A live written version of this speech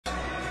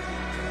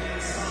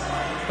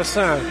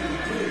Hassan.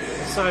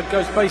 Hassan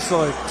goes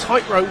baseline,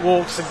 tightrope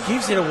walks and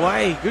gives it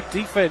away. Good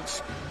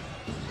defence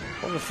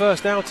on the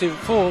first outing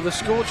for the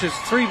Scorchers.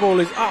 3-ball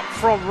is up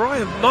from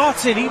Ryan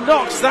Martin. He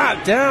knocks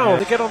that down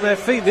to get on their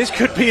feet. This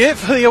could be it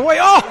for the away.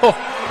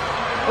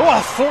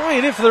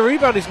 Flying in for the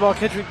rebound is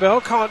Mark-Hedrick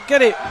Bell. Can't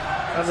get it.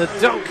 And the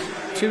dunk,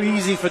 too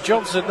easy for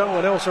Johnson. No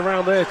one else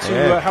around there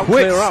to help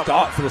clear up. Quick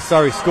start for the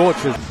Surrey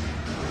Scorchers.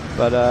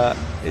 But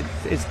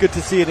it's good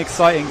to see an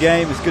exciting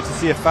game. It's good to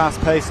see a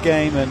fast-paced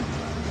game. And,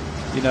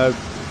 you know,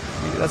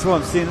 that's what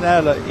I'm seeing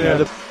there. Like, you know,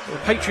 the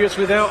Patriots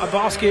without a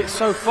basket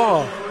so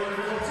far.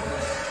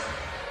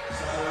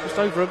 Just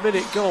over a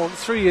minute gone.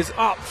 3 is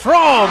up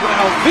from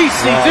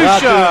Elvisi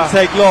Dusha. That didn't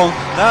take long.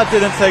 That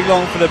didn't take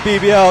long for the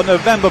BBL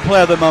November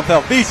Player of the Month,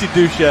 Elvisi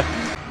Dusha.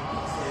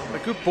 A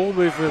good ball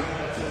movement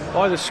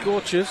by the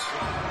Scorchers.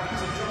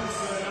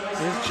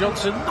 Here's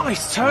Johnson.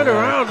 Nice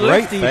turnaround.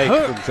 Great lefty fake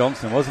hook from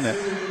Johnson, wasn't it?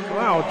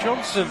 Wow,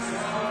 Johnson.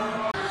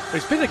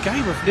 It's been a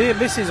game of near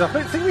misses. I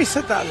think we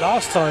said that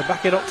last time,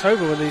 back in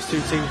October when these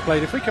two teams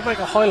played. If we can make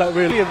a highlight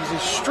reel, Williams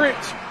is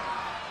stripped.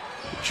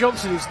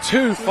 Johnson is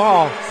too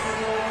far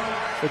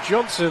for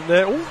Johnson.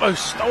 They're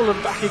almost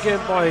stolen back again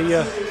by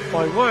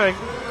Wang.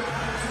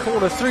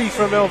 Corner 3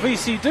 from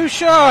Elvisi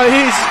Dusha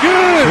is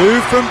good.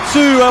 2 from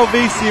 2,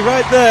 Elvisi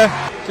right there.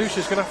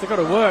 Dusha's going to have to go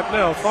to work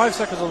now. 5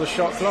 seconds on the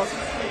shot clock.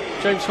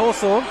 James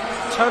Hawthorne,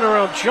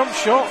 turnaround jump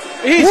shot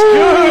is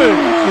good.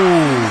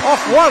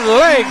 Off one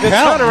leg, the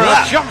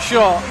turnaround jump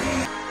shot.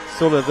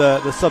 Sort of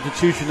the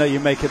substitution that you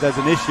make if there's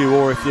an issue,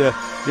 or if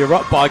you're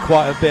up by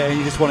quite a bit and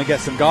you just want to get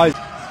some guys.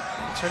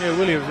 Antonio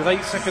Williams with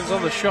 8 seconds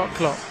on the shot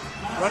clock.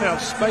 Run out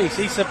of space.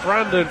 Issa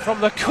Brandon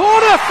from the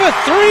corner for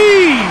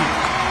 3.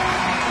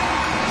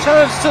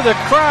 Turns to the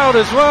crowd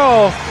as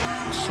well.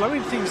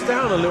 Slowing things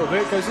down a little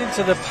bit. Goes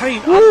into the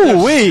paint.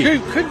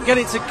 Scoop. Couldn't get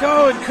it to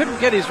go and couldn't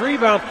get his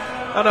rebound.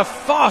 And a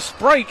fast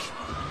break.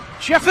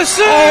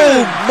 Jefferson!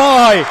 Oh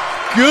my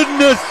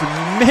goodness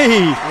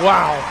me!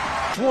 Wow.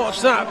 Watch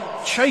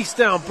that chase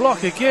down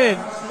block again.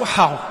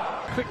 Wow.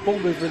 Quick ball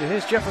movement.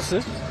 Here's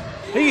Jefferson.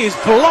 He is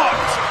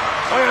blocked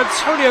by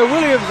Antonio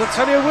Williams.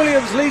 Antonio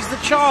Williams leads the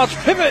charge.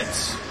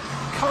 Pivots.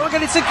 Can't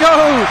get it to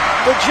go.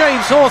 But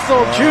James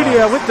Hawthorne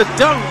Jr. with the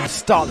dunk.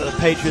 Start that the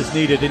Patriots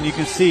needed, and you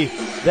can see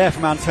there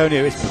from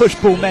Antonio, it's push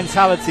ball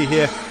mentality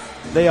here.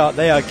 They are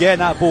getting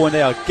that ball, and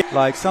they are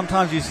like,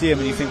 sometimes you see him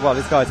and you think, wow,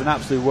 this guy's an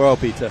absolute world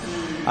beater,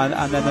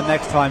 and then the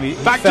next time he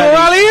backdoor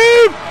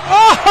alley-oop!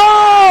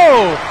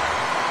 Oh!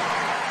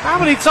 How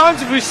many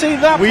times have we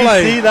seen that play? We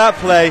see that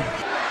play.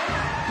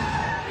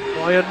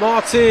 Ryan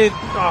Martin.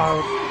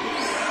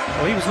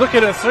 Well, he was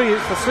looking at 3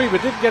 for 3,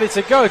 but didn't get it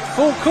to go.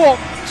 Full court.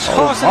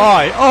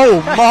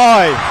 Oh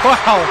my!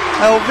 Wow!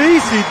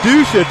 Elvisi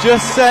Dusha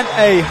just sent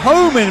a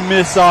homing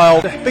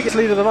missile. The biggest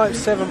lead of the night,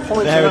 7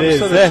 points. There it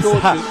is.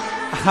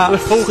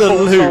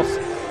 Absolute.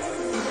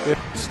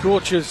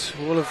 Scorchers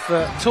will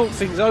have talked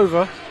things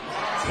over.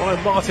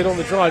 Ryan Martin on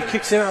the drive,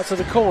 kicks it out to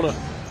the corner.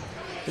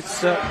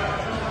 It's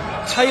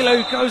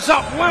Taylor who goes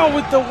up well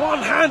with the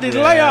one-handed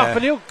layup,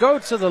 and he'll go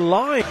to the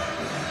line.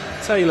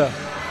 Taylor,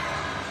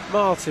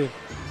 Martin.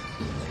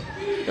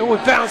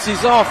 It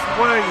bounces off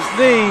Wang's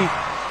knee.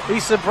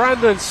 Issa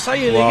Brandon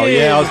sailing in.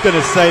 Yeah, I was going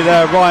to say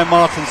there, Ryan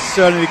Martin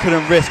certainly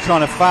couldn't risk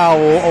trying to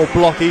foul or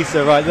block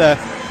Issa right there.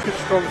 Good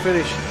strong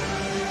finish.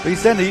 But he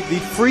said the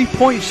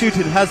 3-point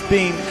shooting has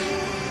been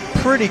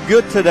pretty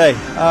good today.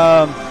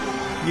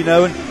 You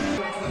know.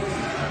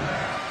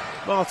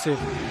 Martin.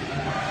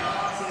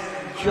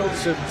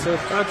 Johnson to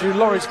Andrew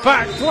Lawrence.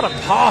 Back. What a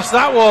pass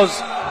that was.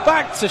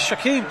 Back to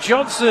Shaquem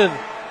Johnson.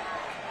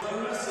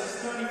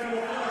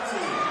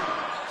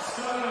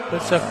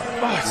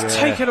 It's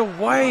taken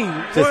away.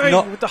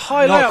 With the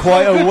high layup. Not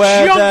quite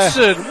aware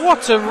Johnson. There.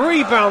 What a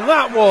rebound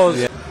that was.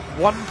 Yeah.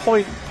 1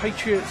 point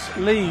Patriots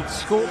lead.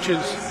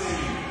 Scorchers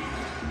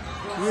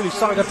really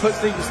starting to put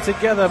things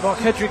together.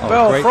 Mark-Hedrick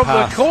Bell from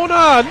the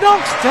corner.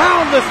 Knocks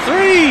down the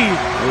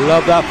 3.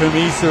 Love that from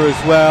Issa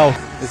as well.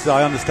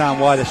 I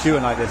understand why they're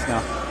shooting like this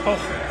now.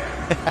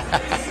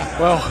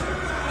 Well,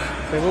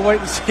 we'll wait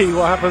and see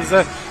what happens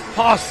there.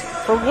 Pass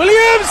from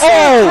Williams.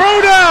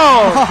 Throw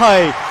down.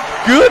 My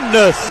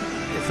goodness.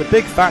 It's a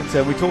big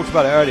factor. We talked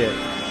about it earlier.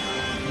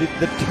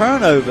 The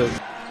turnovers.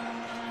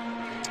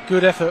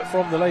 Good effort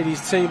from the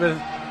ladies team,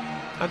 and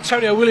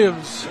Antonio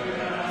Williams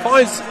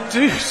finds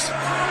Deuce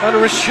and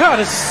Rashad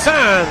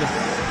Hassan.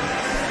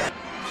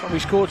 Surrey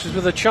Scorchers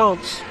with a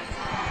chance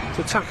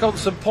to tack on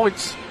some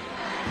points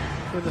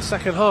in the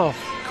second half.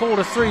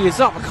 Corner 3 is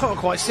up. I can't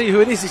quite see who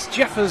it is. It's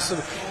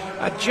Jefferson,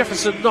 and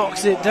Jefferson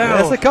knocks it down.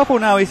 There's a couple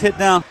now he's hit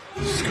now.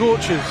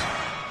 Scorchers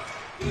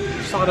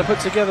starting to put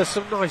together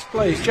some nice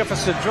plays.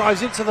 Jefferson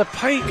drives into the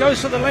paint,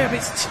 goes for the layup.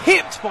 It's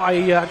tipped by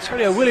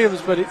Antonio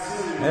Williams, but it's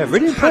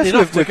really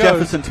impressive with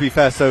Jefferson, to be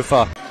fair, so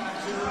far.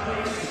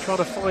 They're trying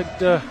to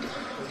find an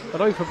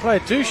open player.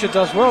 Dusha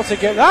does well to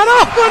get that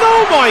up, and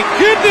oh my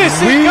goodness,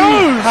 it goes!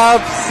 We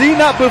have seen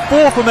that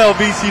before from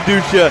Elvisi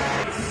Dusha.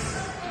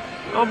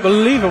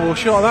 Unbelievable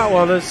shot, that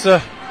one, as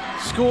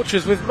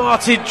Scorchers with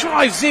Martin,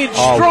 drives in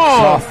strong.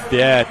 Tough,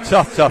 yeah,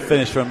 tough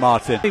finish from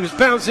Martin. He was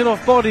bouncing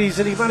off bodies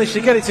and he managed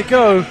to get it to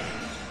go.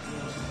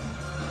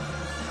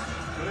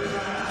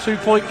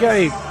 2-point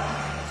game.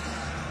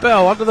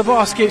 Bell under the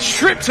basket,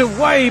 stripped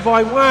away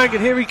by Wang,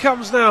 and here he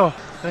comes now.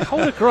 They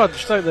hold a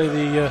grudge, don't they,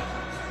 the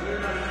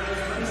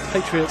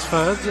Patriots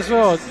fans as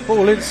well.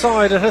 Ball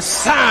inside, and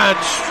Hassan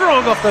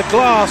strong off the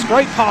glass.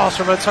 Great pass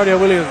from Antonio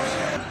Williams.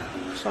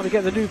 Trying to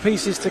get the new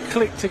pieces to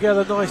click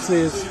together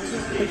nicely as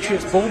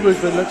Patriots ball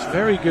movement looks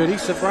very good.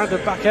 Issa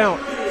Brandon back out.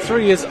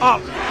 3 is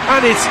up,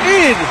 and it's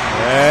in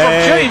from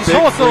James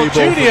Hawthorne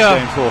Jr.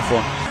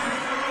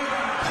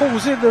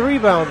 Pulls in the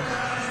rebound.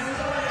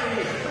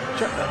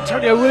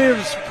 Antonio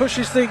Williams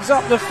pushes things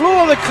up the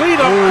floor. The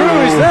clean-up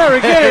crew is there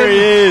again. There he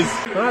is.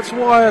 That's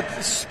why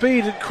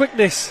speed and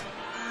quickness.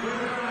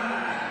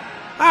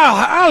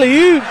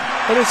 Alley-oop,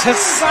 and it's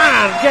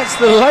Hassan gets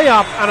the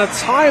layup and a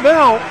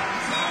timeout.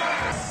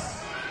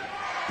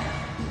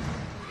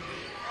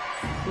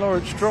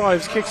 Lawrence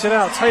drives, kicks it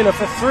out. Taylor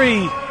for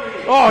 3.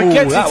 Oh, he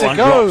gets it to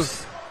go.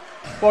 Drops.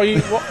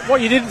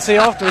 What you didn't see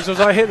afterwards was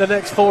I hit the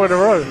next 4 in a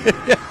row.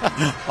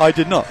 I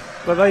did not.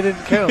 But they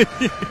didn't count.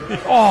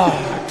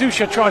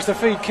 Dusha tries to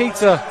feed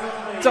Keita.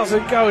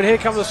 Doesn't go, and here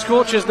come the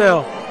Scorchers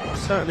now.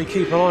 Certainly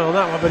keep an eye on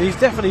that one, but he's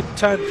definitely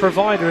turned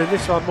provider in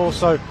this one more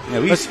so.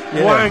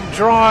 Wang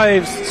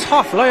drives,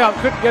 tough layup,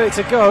 couldn't get it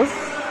to go.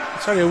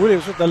 Antonio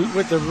Williams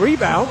with the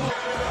rebound.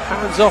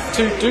 Hands off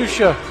to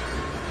Dusha.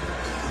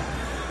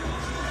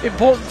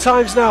 Important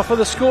times now for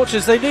the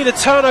Scorchers. They need a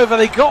turnover,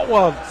 they got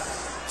one.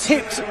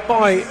 Tipped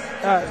by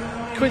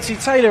Quincy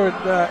Taylor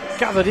and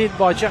gathered in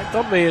by Jack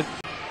Dunby, and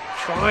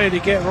trying to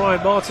get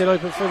Ryan Martin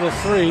open for the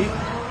 3.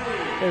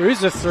 There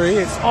is a 3,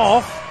 it's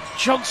off.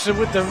 Johnson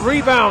with the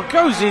rebound,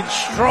 goes in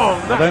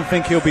strong. I don't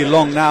think he'll be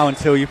long now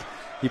until you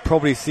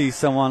probably see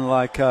someone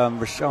like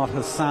Rashad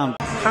Hassan.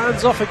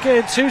 Hands off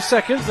again, 2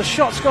 seconds, the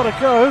shot's got to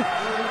go.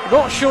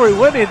 Not sure it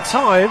went in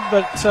time,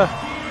 but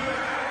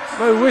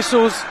no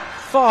whistles.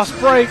 Fast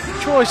break,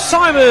 Troy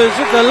Simons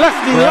with the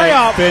lefty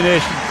layup.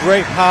 Finish,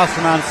 great pass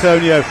from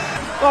Antonio.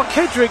 Well,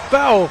 Kendrick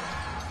Bell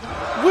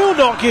will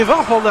not give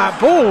up on that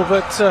ball,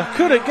 but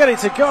couldn't get it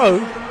to go.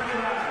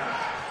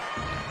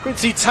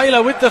 Quincy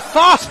Taylor with the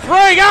fast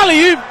break,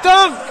 alley-oop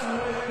dunk.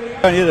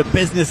 Only at the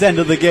business end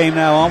of the game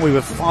now, aren't we,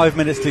 with 5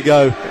 minutes to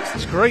go.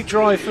 It's a great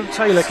drive from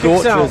Taylor.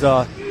 Scorchers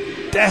are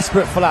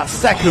desperate for that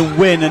second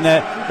win, and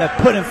they're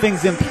putting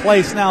things in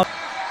place now.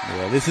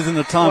 Yeah, this isn't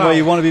the time where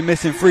you want to be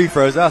missing free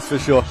throws, that's for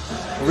sure.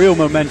 Real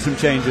momentum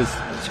changes.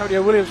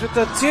 Antonio Williams with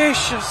the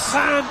dish.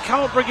 Hassan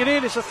can't bring it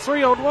in. It's a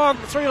 3-on-1,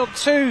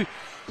 3-on-2,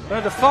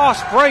 and a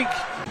fast break.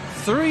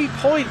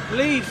 3-point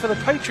lead for the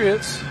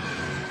Patriots.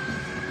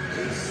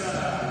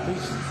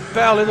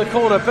 Bell in the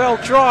corner. Bell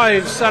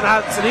drives, and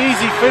that's an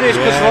easy finish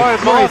because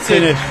Ryan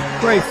Martin.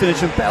 Great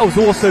finish, and Bell's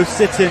also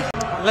sitting.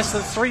 Less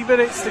than 3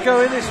 minutes to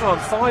go in this one.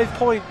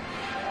 5-point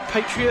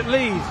Patriot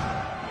lead.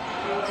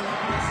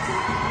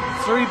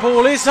 3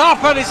 ball is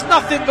up, and it's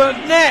nothing but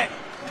net.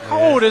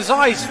 Cold as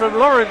ice from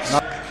Lawrence.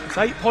 It's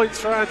 8 points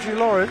for Andrew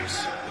Lawrence.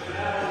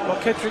 While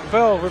Kendrick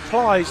Bell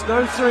replies,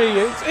 no 3.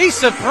 It's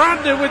Issa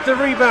Brandon with the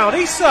rebound.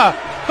 Issa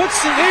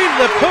puts it in,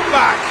 the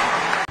putback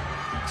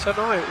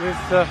tonight with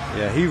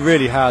yeah, he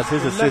really has.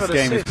 His assist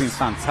game has been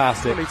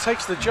fantastic. Well, he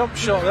takes the jump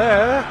shot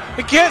there.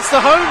 He gets the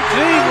home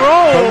clean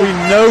roll. But we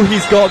know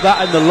he's got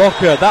that in the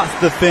locker. That's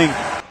the thing.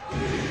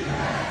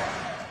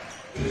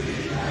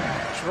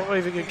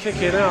 Driving and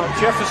kicking out.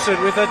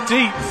 Jefferson with a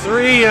deep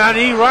 3, and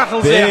he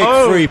rattles it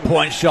home. Big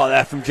 3-point shot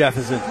there from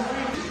Jefferson.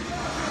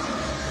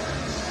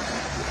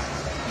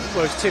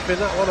 Almost tipping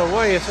that one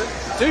away.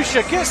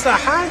 Dusha gets the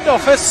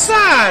handoff.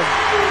 Hassan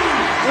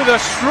with a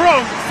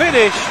strong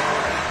finish.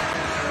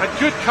 And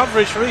good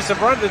coverage from Issa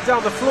Brandon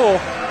down the floor.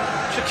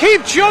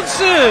 Shaquem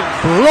Johnson!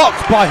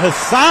 Blocked by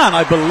Hassan,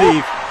 I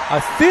believe.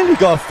 I feel he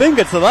got a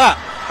finger to that.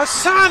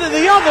 Hassan at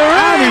the other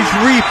end! And he's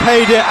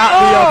repaid it at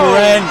the other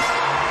end.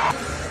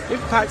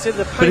 Impact in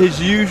the paint. But his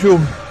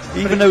usual,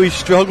 even though he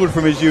struggled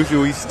from his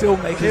usual, he's still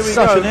making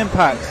such an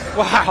impact.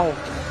 Wow.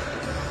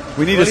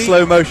 We need a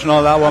slow motion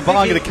on that one, but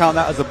I'm going to count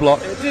that as a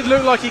block. It did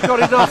look like he got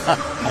enough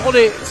on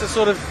it to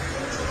sort of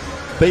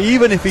but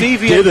even if he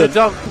deviate didn't, the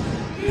dunk.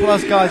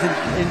 Plus guys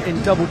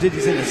in double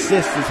digits in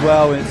assists as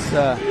well. It's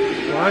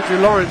Andrew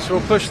Lawrence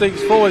will push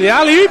things forward. The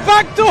alley-oop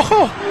backdoor.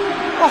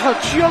 Oh,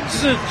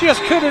 Johnson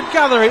just couldn't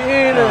gather it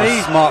in, and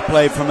he's smart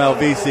play from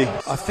LVC.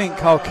 I think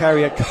Kyle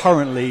Carrier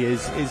currently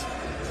is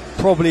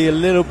probably a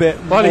little bit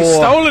more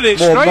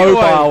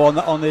mobile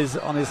on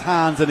his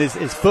hands and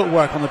his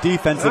footwork on the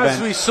defensive end.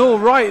 As we saw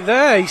right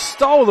there, he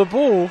stole the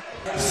ball.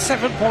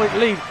 7-point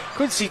lead.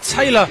 Quincy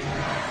Taylor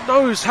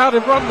knows how to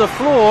run the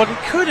floor, and he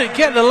couldn't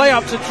get the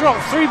layup to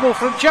drop. 3 ball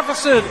from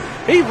Jefferson.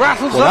 He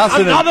rattles up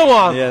another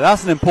one. Yeah,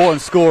 that's an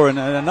important score, and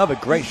another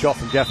great shot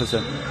from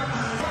Jefferson.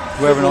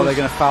 Whether or not they're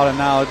going to foul him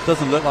now, it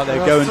doesn't look like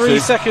they're going to. 3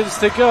 seconds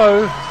to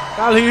go.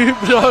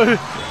 Alley-oop, no.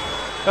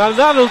 And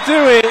that'll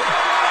do it.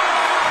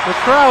 The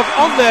crowd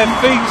on their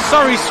feet.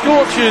 Surrey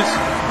Scorchers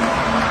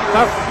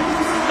have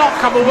not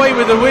come away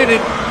with a win in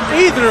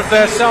either of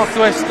their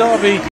Southwest derby